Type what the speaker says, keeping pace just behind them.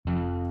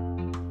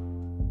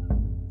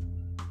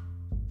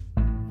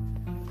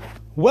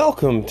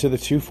Welcome to the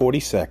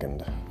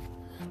 242nd.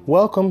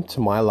 Welcome to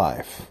my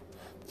life.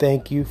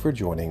 Thank you for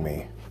joining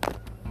me.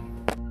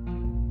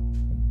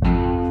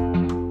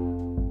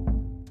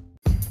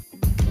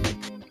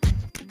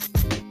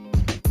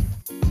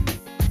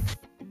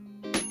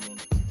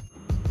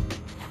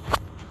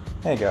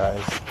 Hey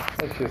guys,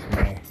 it's just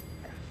me.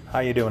 How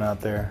you doing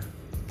out there?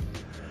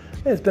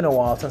 It's been a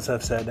while since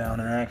I've sat down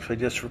and actually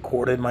just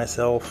recorded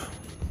myself,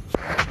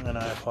 and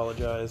I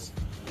apologize.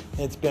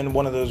 It's been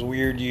one of those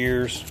weird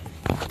years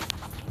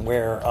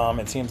where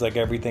it seems like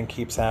everything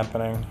keeps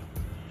happening.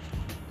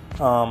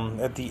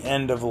 At the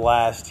end of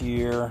last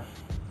year,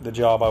 the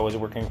job I was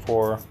working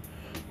for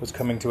was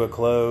coming to a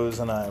close,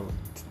 and I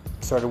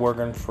started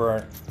working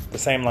for the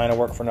same line of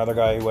work for another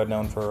guy who I'd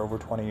known for over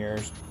 20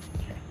 years.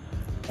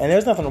 And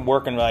there's nothing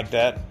working like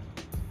that.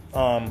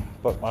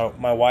 But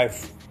my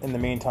wife, in the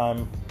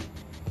meantime,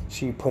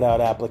 she put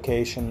out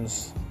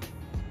applications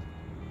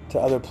to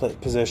other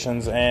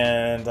positions,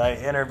 and I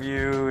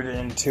interviewed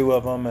in 2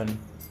 of them, and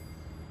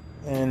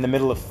in the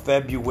middle of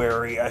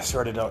February, I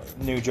started a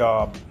new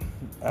job.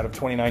 Out of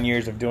 29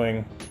 years of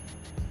doing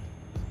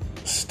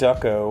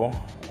stucco,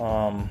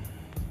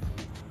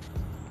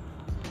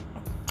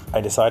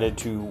 I decided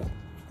to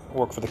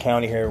work for the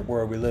county here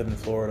where we live in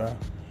Florida,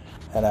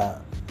 and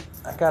I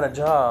got a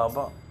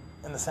job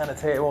in the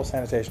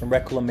sanitation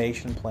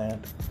reclamation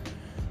plant.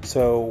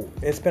 So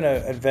it's been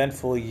an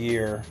eventful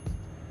year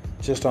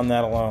just on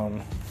that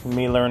alone.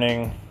 Me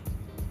learning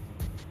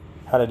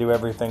how to do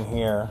everything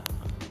here.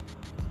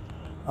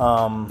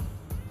 I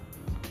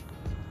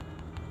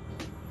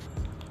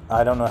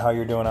don't know how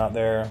you're doing out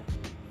there,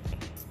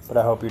 but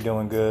I hope you're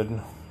doing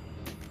good.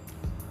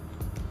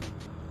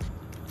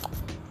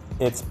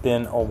 It's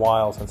been a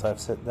while since I've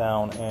sat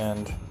down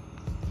and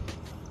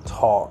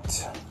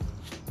talked.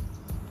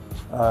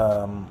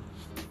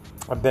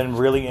 I've been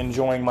really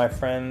enjoying my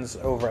friends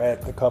over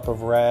at the Cup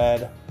of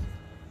Rad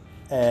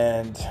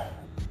and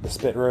the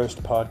Spit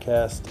Roast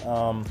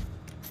podcast.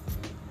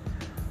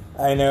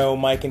 I know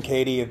Mike and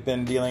Katie have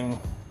been dealing,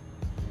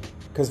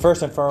 because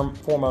first and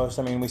foremost,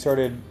 we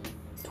started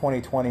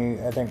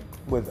 2020, I think,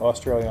 with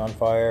Australia on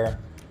Fire.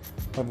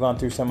 We've gone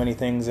through so many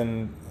things,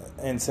 and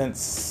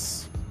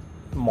since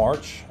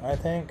March, I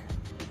think,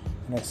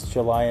 and it's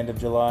July, end of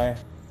July,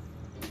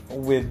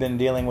 we've been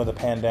dealing with a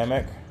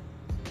pandemic,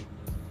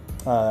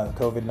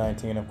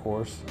 COVID-19, of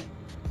course,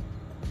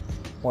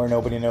 where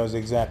nobody knows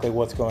exactly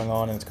what's going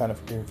on, and it's kind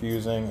of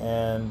confusing,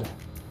 and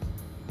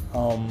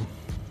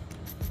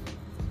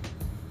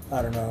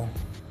I don't know.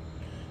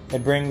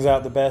 It brings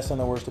out the best and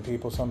the worst of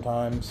people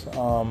sometimes,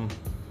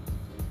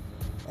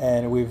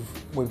 and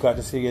we've got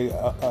to see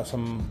a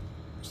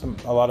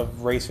lot of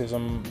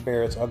racism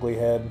bear its ugly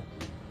head.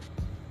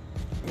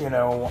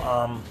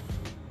 I'll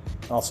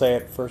say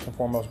it first and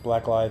foremost: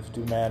 Black lives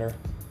do matter.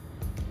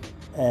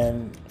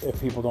 And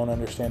if people don't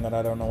understand that,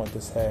 I don't know what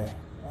to say.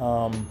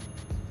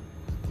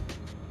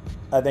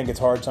 I think it's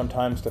hard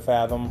sometimes to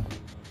fathom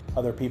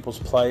other people's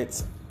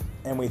plights,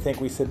 and we think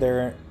we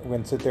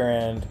can sit there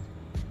and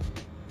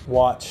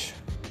watch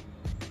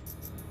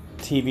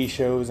TV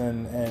shows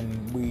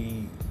and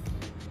we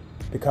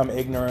become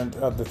ignorant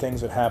of the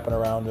things that happen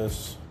around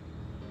us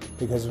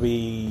because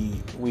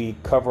we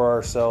cover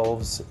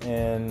ourselves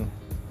in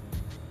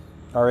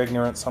our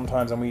ignorance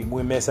sometimes, and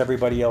we miss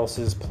everybody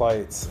else's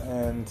plights,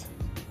 and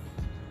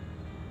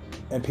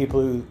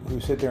people who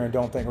sit there and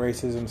don't think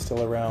racism is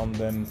still around,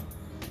 then,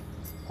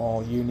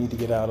 well, you need to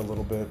get out a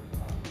little bit,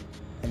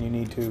 and you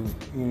need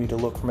to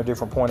look from a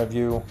different point of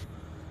view.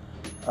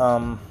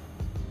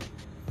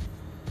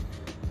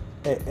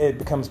 It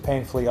becomes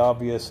painfully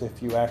obvious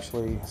if you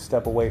actually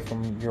step away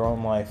from your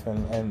own life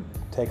and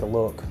take a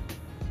look,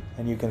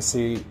 and you can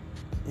see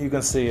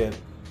it.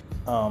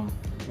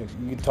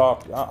 You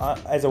talk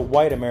as a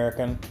white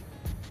American.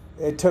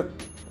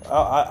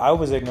 I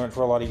was ignorant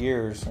for a lot of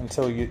years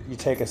until you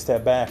take a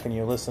step back and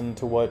you listen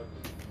to what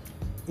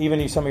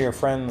even some of your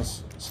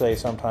friends say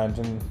sometimes,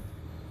 and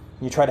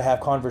you try to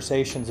have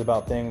conversations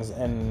about things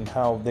and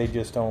how they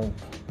just don't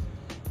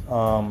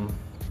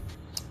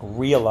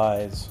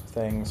realize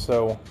things.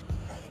 So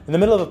in the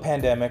middle of a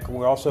pandemic,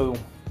 we're also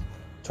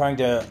trying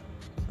to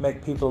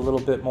make people a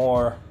little bit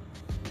more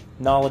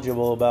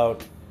knowledgeable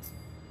about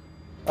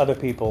other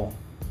people,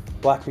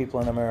 black people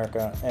in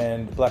America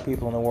and black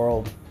people in the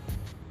world.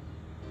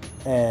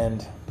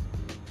 And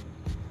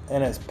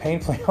it's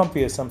painfully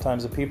obvious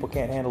sometimes that people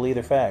can't handle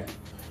either fact,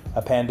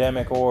 a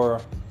pandemic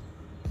or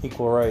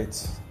equal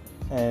rights.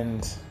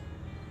 And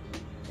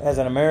as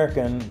an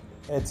American,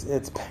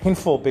 it's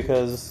painful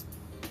because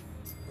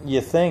you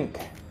think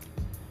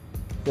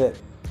that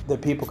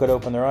people could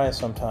open their eyes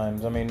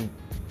sometimes.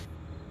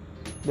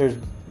 There's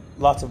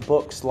lots of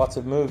books, lots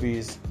of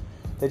movies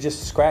that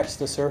just scratch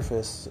the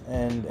surface,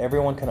 and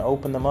everyone can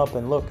open them up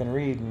and look and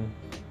read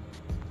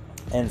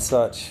and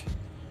such.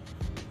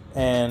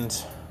 And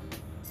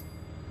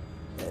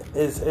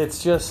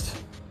it's just,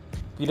 if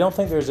you don't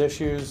think there's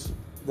issues,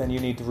 then you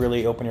need to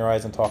really open your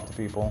eyes and talk to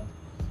people.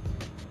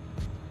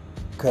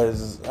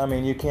 Because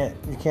you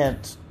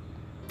can't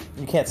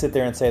you can't sit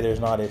there and say there's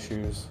not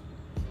issues.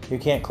 You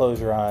can't close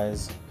your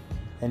eyes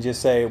and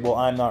just say, well,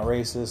 I'm not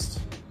racist,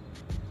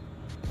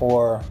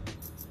 or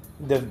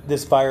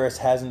this virus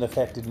hasn't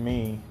affected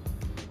me.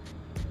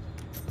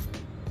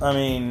 I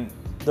mean,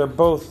 they're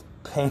both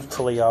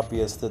painfully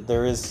obvious that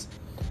there is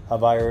a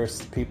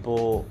virus.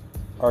 People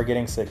are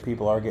getting sick.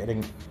 People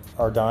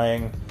are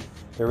dying.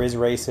 There is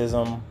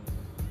racism.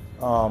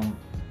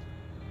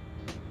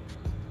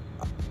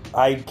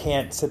 I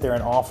can't sit there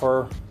and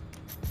offer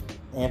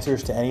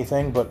answers to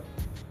anything, but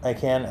I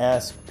can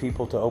ask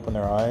people to open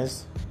their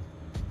eyes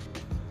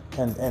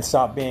and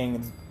stop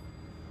being...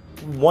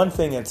 One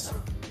thing that's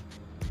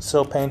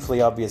so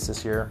painfully obvious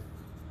this year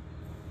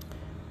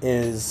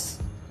is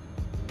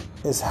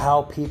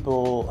how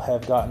people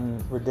have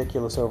gotten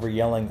ridiculous over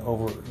yelling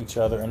over each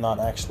other and not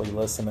actually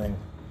listening.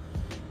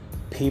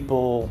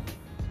 People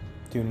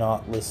do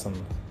not listen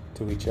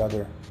to each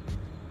other,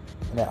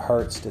 and it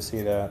hurts to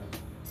see that.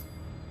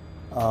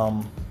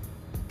 I'm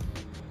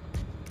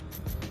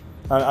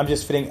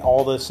just fitting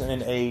all this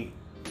in a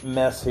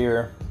mess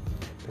here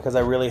because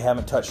I really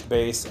haven't touched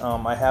base.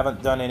 I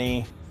haven't done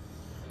any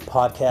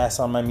podcasts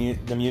on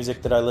the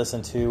music that I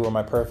listen to, or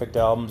my perfect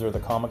albums, or the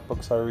comic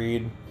books I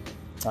read.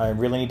 I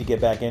really need to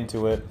get back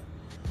into it.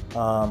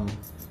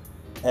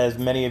 As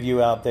many of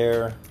you out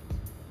there,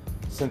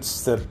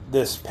 since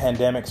this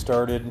pandemic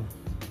started,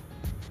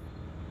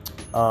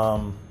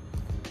 we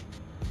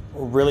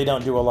really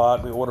don't do a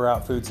lot. We order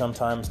out food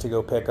sometimes to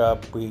go pick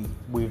up.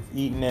 We've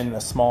eaten in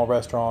a small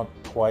restaurant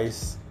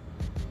twice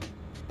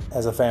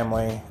as a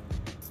family,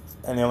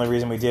 and the only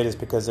reason we did is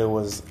because there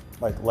was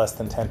like less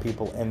than 10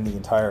 people in the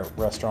entire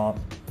restaurant,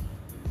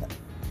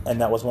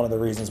 and that was one of the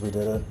reasons we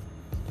did it.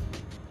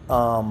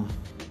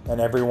 And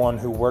everyone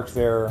who worked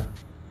there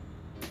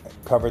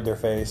covered their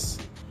face,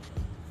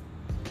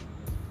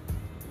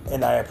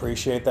 and I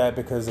appreciate that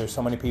because there's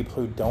so many people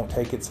who don't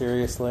take it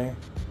seriously.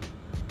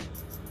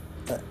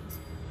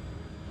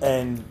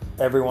 And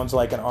everyone's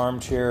like an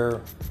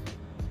armchair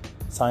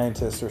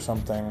scientist or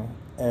something.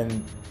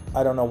 And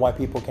I don't know why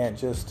people can't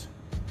just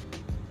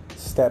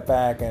step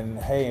back and,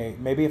 hey,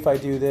 maybe if I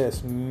do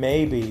this,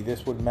 maybe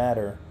this would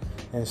matter.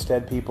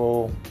 Instead,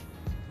 people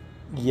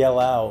yell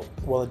out,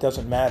 well, it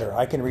doesn't matter.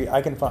 I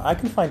can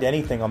find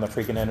anything on the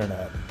freaking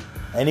internet.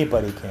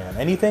 Anybody can.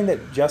 Anything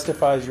that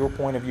justifies your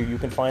point of view, you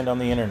can find on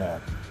the internet.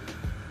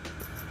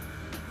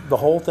 The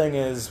whole thing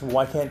is,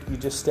 why can't you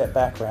just step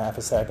back for half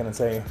a second and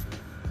say,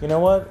 you know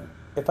what?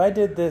 If I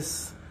did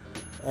this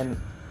and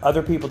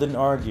other people didn't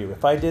argue,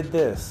 if I did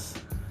this,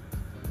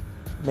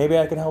 maybe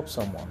I can help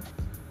someone.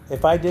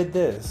 If I did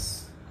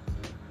this,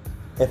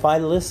 if I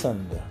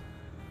listened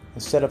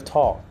instead of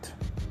talked,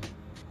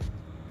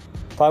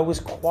 if I was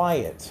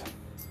quiet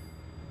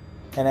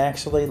and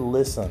actually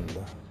listened,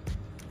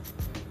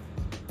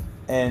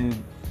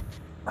 and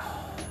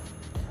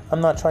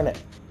I'm not trying to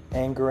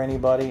anger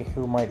anybody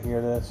who might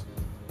hear this,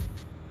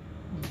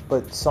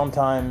 but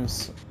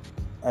sometimes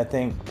I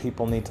think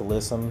people need to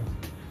listen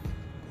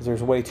because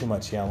there's way too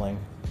much yelling,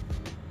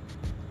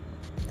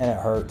 and it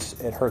hurts.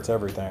 It hurts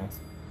everything.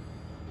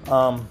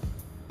 So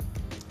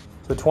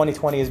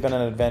 2020 has been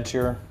an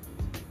adventure.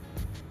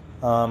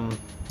 I've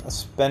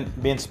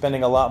been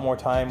spending a lot more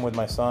time with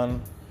my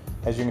son,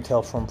 as you can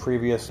tell from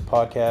previous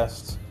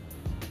podcasts.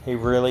 He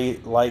really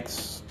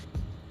likes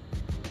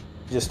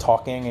just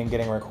talking and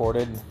getting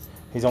recorded.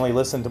 He's only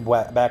listened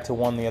back to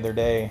one the other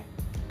day.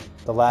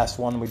 The last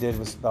one we did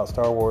was about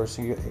Star Wars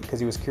because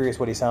he was curious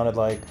what he sounded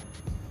like.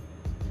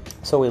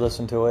 So we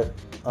listened to it.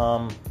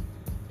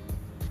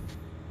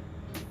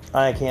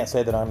 I can't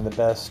say that I'm the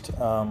best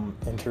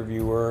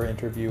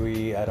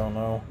interviewee. I don't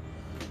know.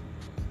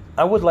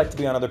 I would like to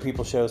be on other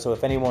people's shows, so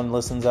if anyone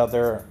listens out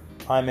there,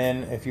 I'm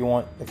in. If you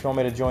want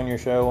me to join your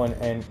show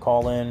and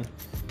call in,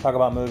 talk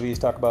about movies,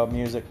 talk about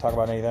music, talk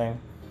about anything.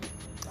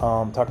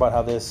 Talk about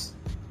how this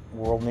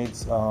world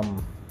needs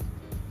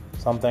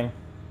something.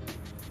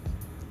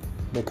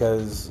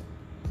 Because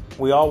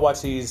we all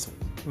watch these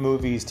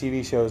movies,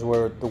 TV shows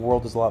where the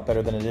world is a lot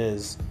better than it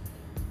is.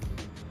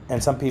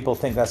 And some people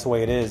think that's the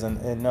way it is.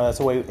 And no, that's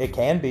the way it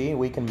can be.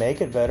 We can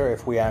make it better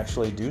if we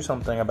actually do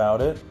something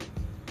about it.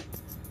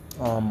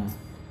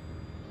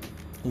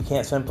 You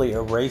can't simply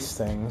erase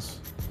things.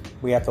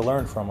 We have to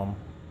learn from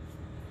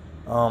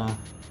them.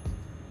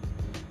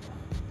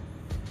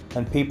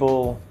 And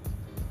people,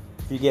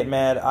 if you get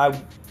mad,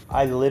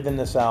 I live in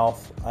the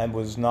South. I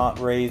was not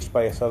raised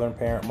by a Southern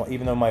parent,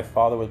 even though my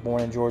father was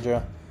born in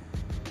Georgia.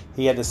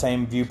 He had the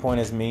same viewpoint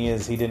as me,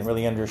 as he didn't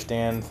really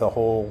understand the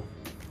whole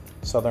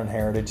Southern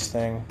heritage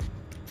thing,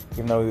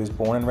 even though he was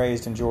born and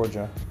raised in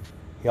Georgia.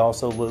 He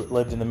also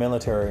lived in the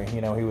military.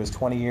 He was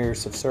 20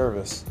 years of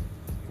service.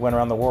 He went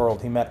around the world.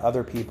 He met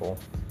other people.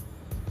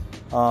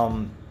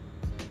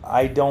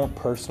 I don't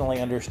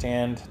personally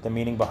understand the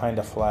meaning behind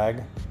a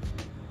flag.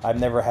 I've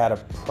never had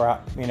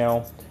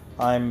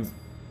I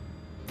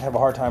have a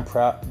hard time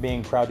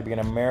being proud to be an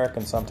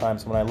American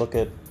sometimes when I look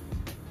at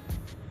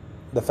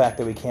the fact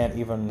that we can't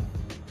even...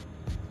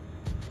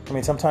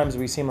 sometimes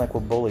we seem like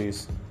we're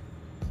bullies.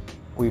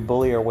 we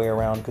bully our way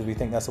around because we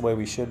think that's the way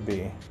we should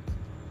be.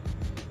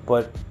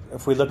 But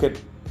if we look at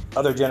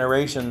other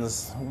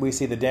generations, we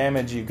see the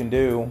damage you can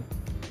do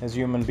as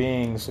human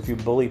beings if you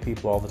bully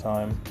people all the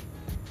time.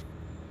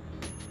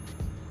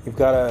 You've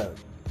got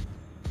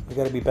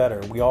to be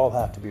better. We all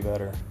have to be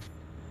better.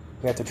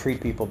 We have to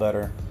treat people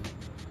better.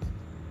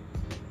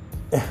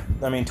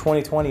 I mean,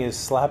 2020 is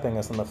slapping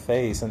us in the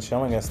face and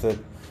showing us that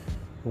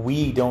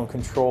we don't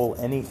control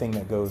anything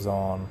that goes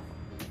on.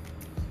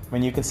 I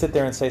mean, you can sit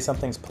there and say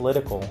something's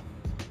political.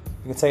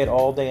 You can say it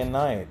all day and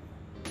night.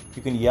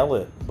 You can yell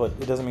it, but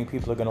it doesn't mean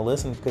people are going to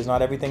listen, because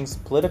not everything's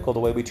political. The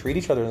way we treat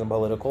each other isn't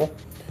political.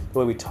 The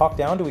way we talk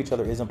down to each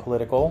other isn't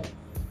political.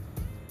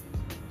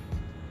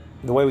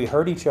 The way we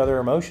hurt each other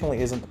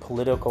emotionally isn't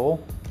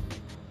political.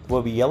 The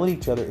way we yell at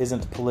each other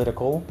isn't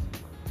political.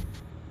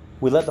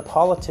 We let the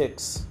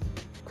politics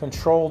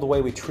control the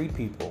way we treat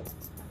people.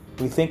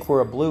 We think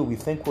we're a blue. We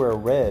think we're a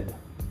red.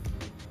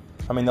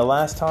 I mean, the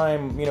last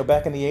time,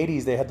 back in the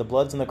 80s, they had the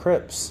Bloods and the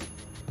Crips.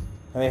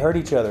 And they hurt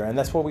each other. And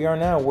that's what we are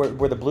now.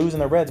 We're the blues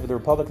and the reds with the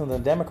Republicans and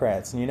the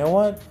Democrats. And you know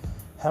what?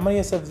 How many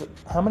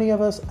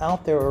of us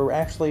out there are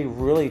actually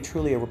really,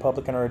 truly a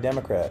Republican or a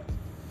Democrat?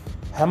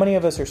 How many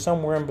of us are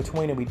somewhere in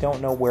between and we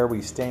don't know where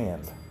we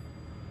stand?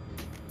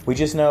 We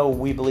just know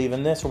we believe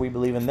in this or we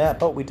believe in that,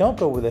 but we don't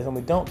go with this and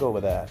we don't go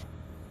with that.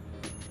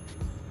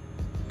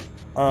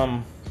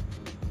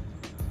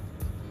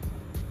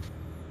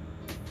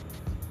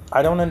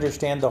 I don't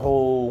understand the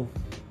whole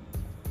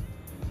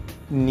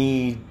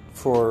need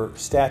for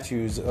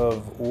statues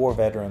of war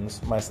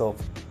veterans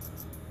myself.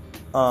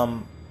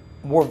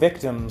 War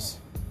victims,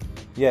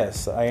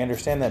 yes, I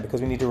understand that,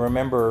 because we need to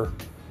remember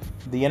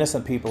the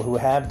innocent people who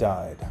have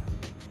died.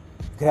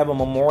 You could have a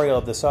memorial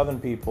of the Southern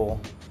people.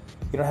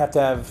 You don't have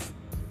to have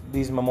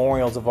these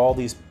memorials of all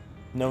these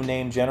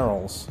no-name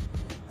generals.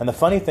 And the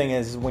funny thing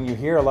is, when you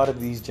hear a lot of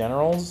these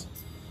generals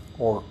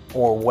or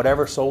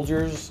whatever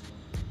soldiers,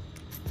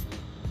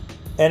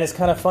 and it's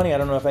kind of funny, I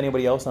don't know if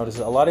anybody else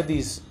notices, a lot of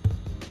these,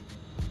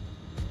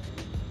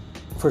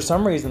 for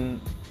some reason,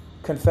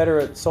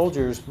 Confederate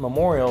soldiers'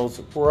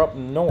 memorials were up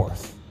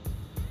north.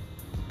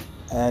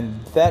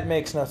 And that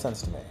makes no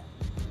sense to me.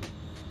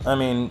 I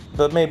mean,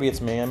 but maybe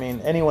it's me. I mean,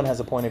 anyone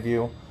has a point of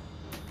view.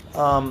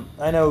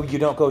 I know you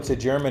don't go to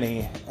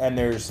Germany and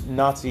there's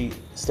Nazi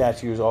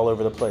statues all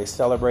over the place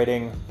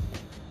celebrating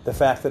the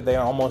fact that they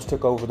almost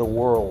took over the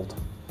world.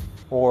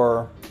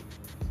 Or,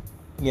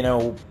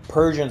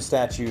 Persian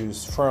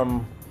statues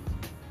from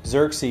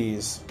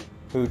Xerxes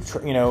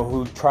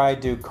who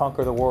tried to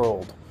conquer the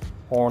world.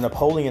 Or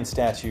Napoleon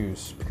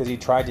statues because he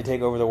tried to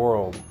take over the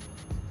world.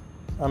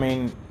 I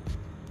mean,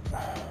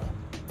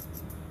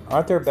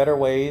 aren't there better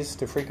ways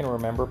to freaking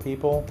remember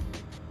people?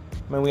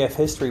 I mean, we have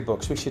history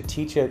books. We should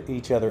teach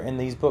each other in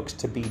these books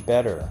to be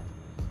better.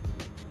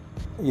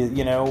 We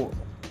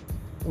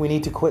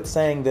need to quit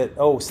saying that,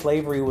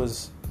 slavery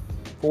was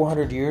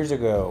 400 years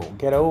ago.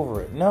 Get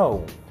over it.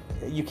 No,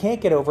 you can't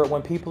get over it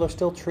when people are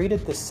still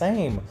treated the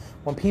same.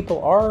 When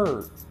people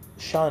are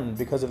shunned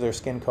because of their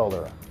skin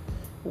color.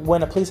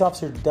 When a police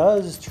officer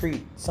does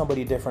treat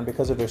somebody different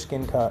because of their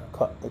skin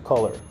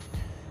color.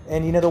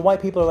 And, the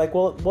white people are like,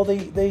 well,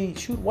 they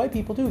shoot white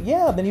people too.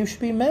 Yeah, then you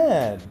should be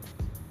mad.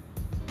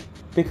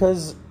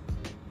 Because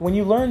when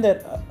you learn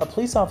that a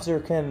police officer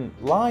can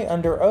lie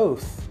under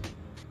oath,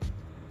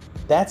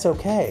 that's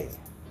okay.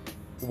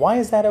 Why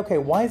is that okay?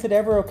 Why is it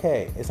ever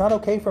okay? It's not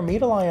okay for me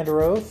to lie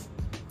under oath.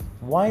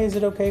 Why is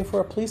it okay for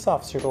a police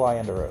officer to lie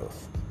under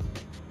oath?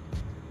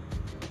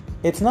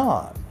 It's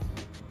not.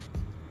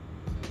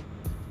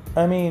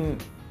 I mean,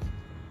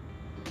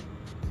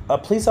 a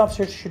police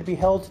officer should be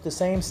held to the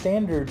same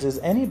standards as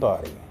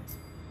anybody.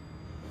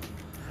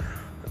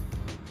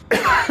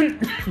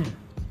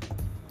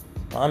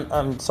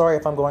 I'm sorry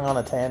if I'm going on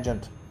a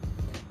tangent,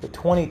 but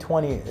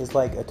 2020 is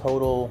like a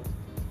total,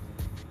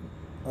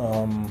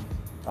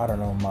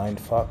 mind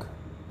fuck.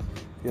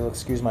 If you'll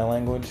excuse my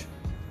language.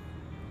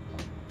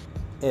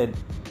 I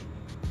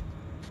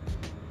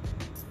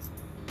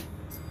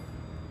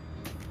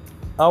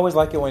always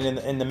like it when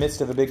in the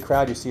midst of a big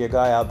crowd you see a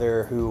guy out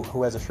there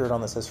who has a shirt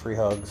on that says free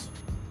hugs.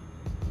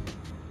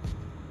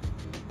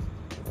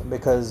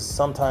 Because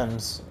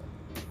sometimes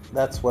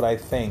that's what I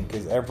think,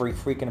 is every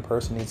freaking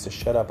person needs to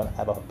shut up and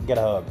get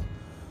a hug.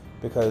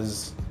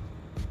 Because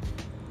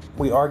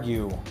we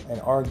argue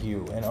and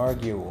argue and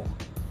argue.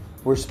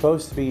 We're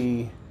supposed to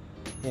be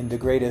in the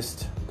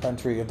greatest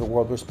country of the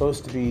world. We're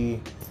supposed to be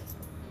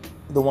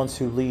the ones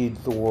who lead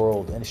the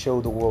world and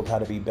show the world how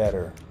to be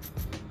better.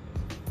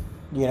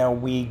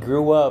 We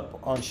grew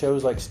up on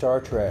shows like Star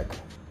Trek,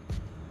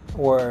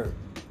 where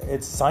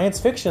it's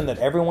science fiction that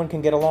everyone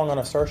can get along on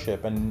a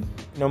starship, and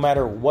no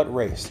matter what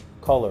race,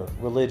 color,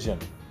 religion,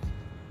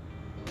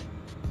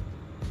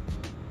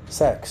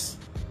 sex,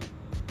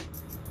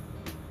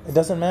 it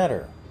doesn't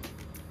matter.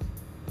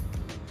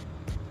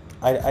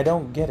 I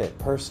don't get it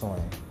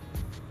personally.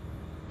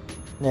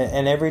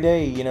 And every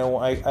day,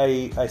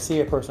 I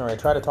see a person, or I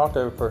try to talk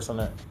to a person,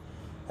 and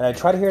I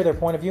try to hear their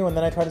point of view, and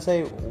then I try to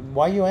say,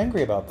 why are you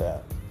angry about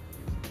that?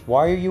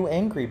 Why are you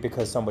angry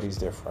because somebody's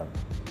different?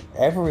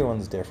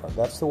 Everyone's different.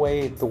 That's the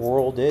way the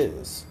world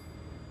is.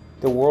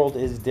 The world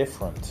is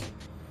different.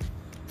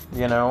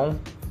 You know?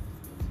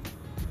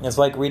 It's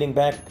like reading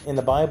back in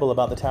the Bible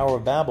about the Tower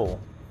of Babel.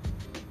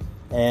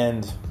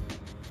 And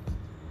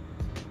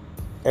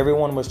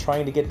everyone was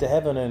trying to get to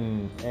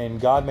heaven,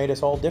 and God made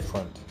us all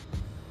different.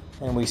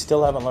 And we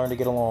still haven't learned to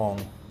get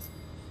along.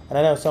 And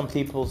I know some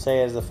people say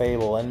it's a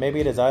fable, and maybe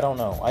it is, I don't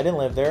know. I didn't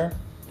live there,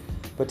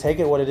 but take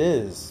it what it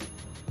is.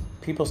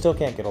 People still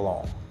can't get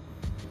along.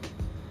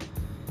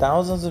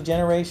 Thousands of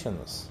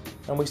generations,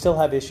 and we still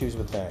have issues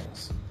with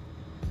things.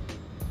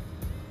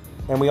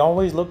 And we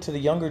always look to the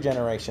younger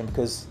generation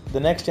because the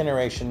next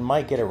generation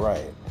might get it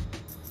right.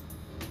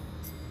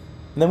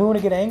 And then we want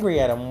to get angry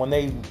at them when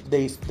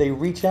they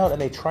reach out and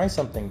they try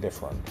something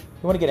different.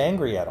 We want to get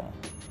angry at them.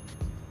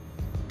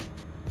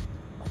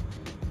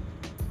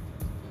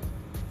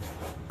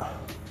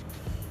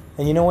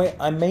 And you know what?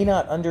 I may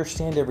not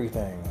understand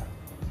everything,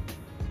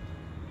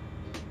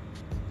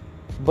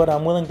 but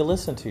I'm willing to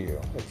listen to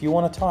you. If you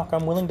want to talk,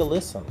 I'm willing to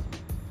listen.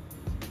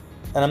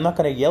 And I'm not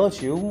going to yell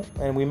at you,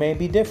 and we may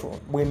be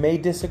different. We may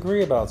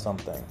disagree about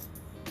something,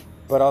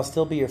 but I'll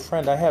still be your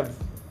friend. I have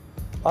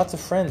lots of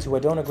friends who I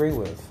don't agree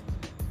with,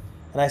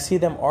 and I see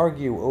them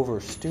argue over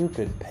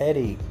stupid,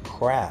 petty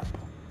crap.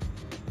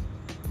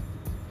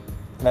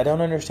 And I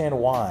don't understand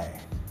why.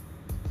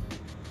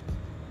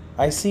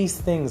 I see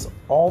things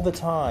all the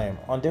time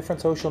on different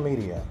social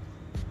media,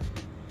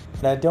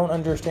 and I don't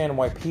understand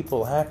why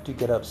people have to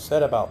get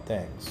upset about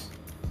things.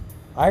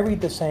 I read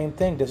the same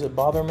thing. Does it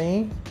bother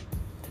me?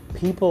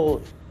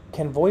 People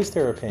can voice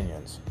their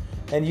opinions,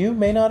 and you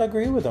may not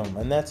agree with them,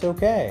 and that's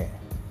okay.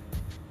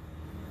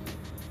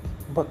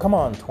 But come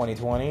on,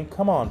 2020.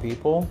 Come on,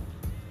 people.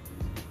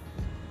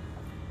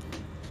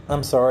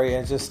 I'm sorry.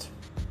 It's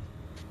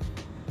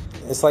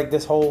like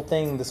this whole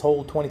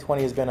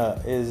 2020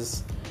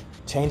 is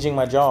changing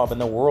my job,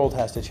 and the world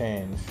has to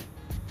change.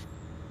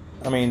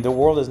 I mean, the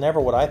world is never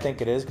what I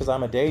think it is because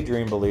I'm a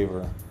daydream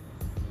believer.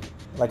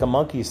 Like a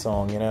Monkey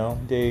song, you know?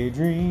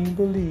 Daydream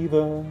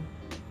believer.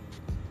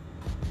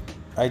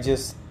 I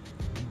just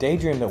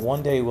daydream that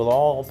one day we'll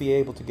all be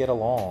able to get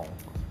along.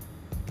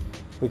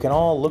 We can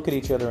all look at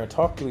each other and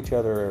talk to each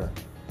other.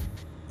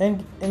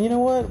 And you know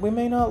what? We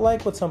may not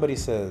like what somebody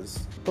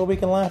says, but we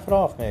can laugh it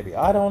off maybe.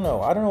 I don't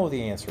know. I don't know what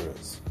the answer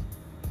is.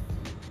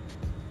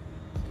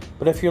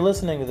 But if you're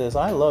listening to this,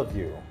 I love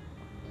you.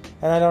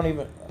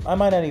 And I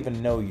might not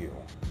even know you.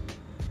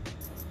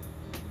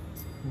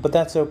 But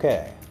that's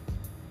okay.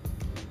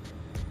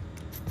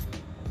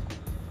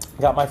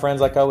 Got my friends,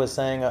 like I was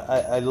saying,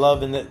 I love,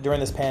 during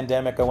this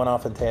pandemic, I went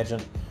off on a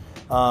tangent.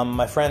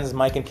 My friends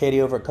Mike and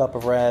Katie over at Cup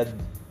of Red,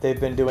 they've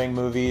been doing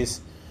movies.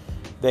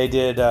 They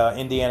did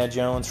Indiana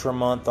Jones for a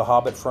month, The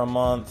Hobbit for a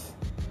month.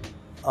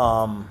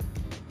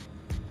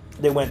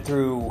 They went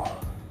through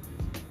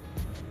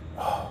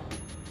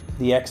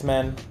the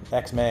X-Men.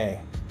 They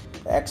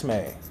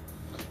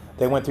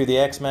went through the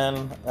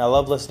X-Men. I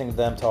love listening to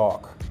them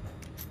talk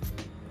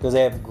because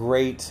they have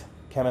great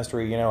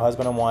chemistry, you know,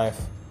 husband and wife.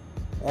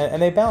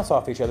 And they bounce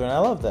off each other, and I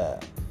love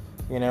that.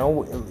 You know,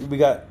 we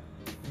got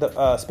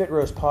the Spit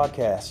Roast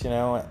podcast, you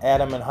know,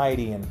 Adam and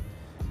Heidi, and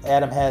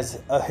Adam has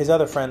his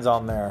other friends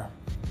on there.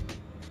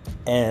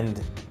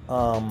 And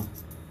I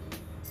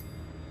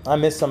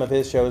miss some of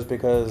his shows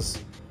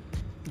because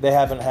they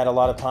haven't had a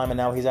lot of time, and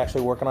now he's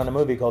actually working on a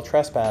movie called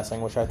Trespassing,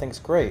 which I think is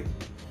great.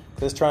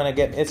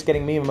 It's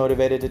getting me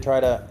motivated to try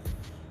to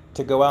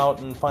go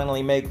out and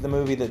finally make the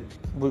movie that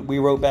we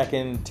wrote back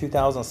in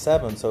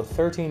 2007. So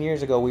 13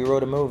 years ago, we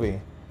wrote a movie.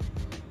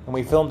 And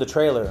we filmed a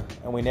trailer,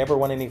 and we never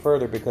went any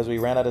further because we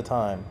ran out of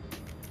time.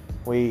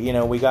 We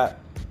got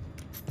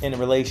in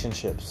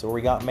relationships, or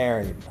we got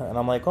married. And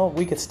I'm like, oh,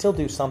 we could still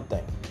do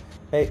something.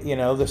 Hey, you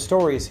know, the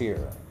story's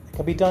here. It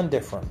can be done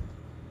different.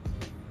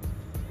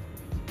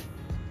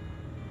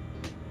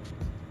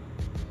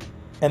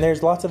 And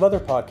there's lots of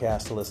other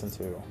podcasts to listen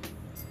to.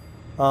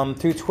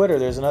 Through Twitter,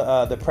 there's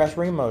the Press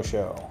Remo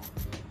Show.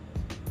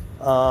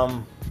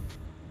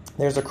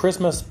 There's a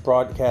Christmas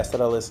broadcast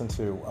that I listen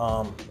to.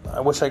 I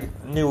wish I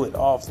knew it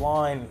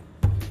offline,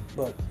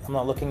 but I'm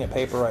not looking at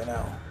paper right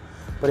now.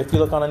 But if you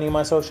look on any of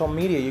my social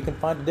media, you can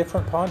find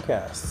different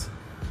podcasts.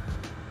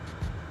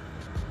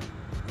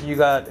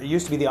 It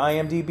used to be the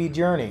IMDb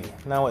Journey.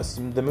 Now it's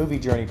the Movie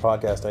Journey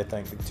podcast, I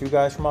think. The two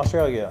guys from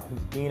Australia,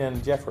 Dean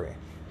and Jeffrey,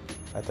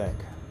 I think.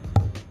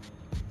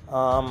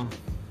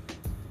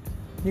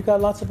 You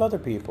got lots of other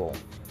people.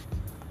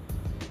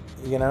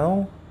 You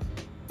know?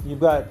 You've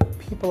got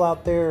people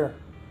out there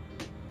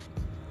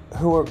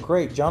who are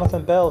great.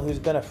 Jonathan Bell, who's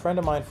been a friend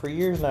of mine for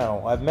years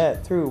now, I've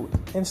met through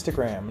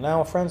Instagram,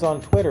 now friends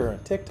on Twitter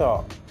and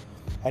TikTok.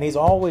 And he's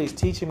always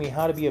teaching me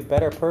how to be a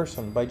better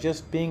person by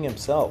just being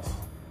himself.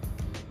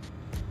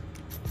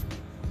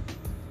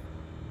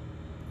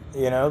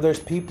 You know,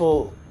 there's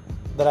people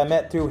that I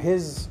met through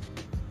his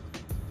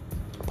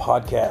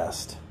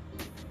podcast.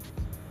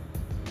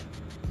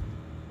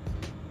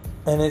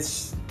 And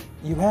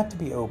you have to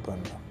be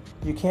open.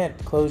 You can't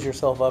close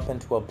yourself up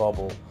into a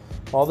bubble.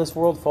 While this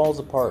world falls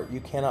apart, you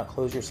cannot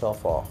close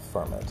yourself off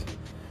from it.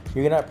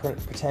 You cannot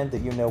pretend that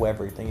you know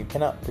everything. You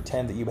cannot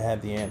pretend that you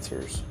have the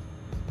answers.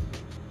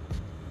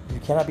 You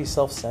cannot be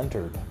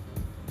self-centered.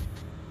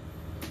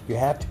 You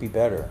have to be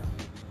better.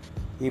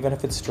 Even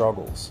if it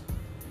struggles.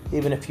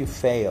 Even if you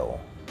fail,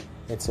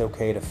 it's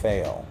okay to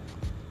fail.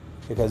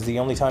 Because the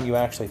only time you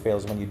actually fail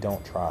is when you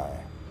don't try.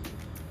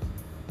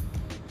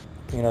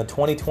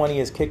 2020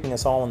 is kicking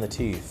us all in the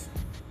teeth.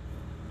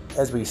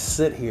 As we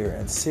sit here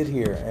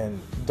and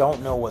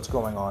don't know what's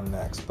going on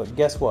next. But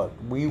guess what?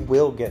 We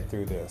will get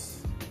through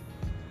this.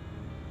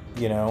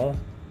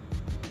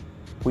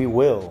 We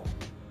will.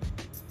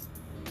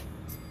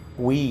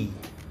 We,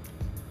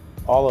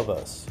 all of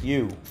us,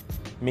 you,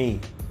 me,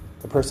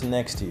 the person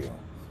next to you,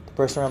 the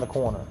person around the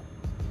corner,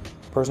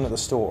 the person at the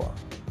store,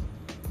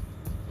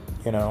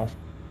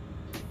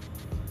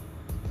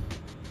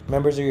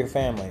 members of your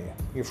family,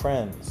 your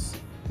friends,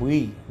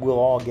 we will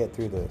all get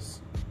through this.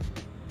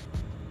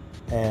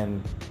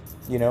 And,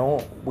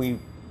 we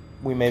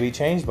may be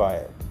changed by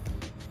it.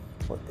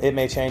 It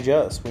may change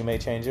us. We may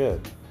change it.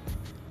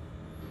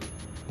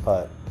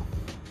 But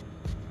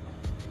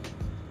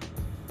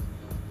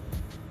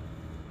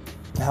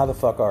how the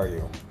fuck are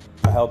you?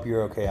 I hope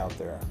you're okay out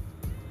there.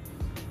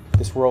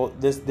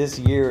 This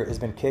year has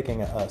been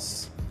kicking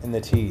us in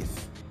the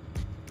teeth.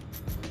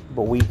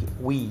 But we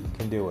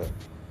can do it.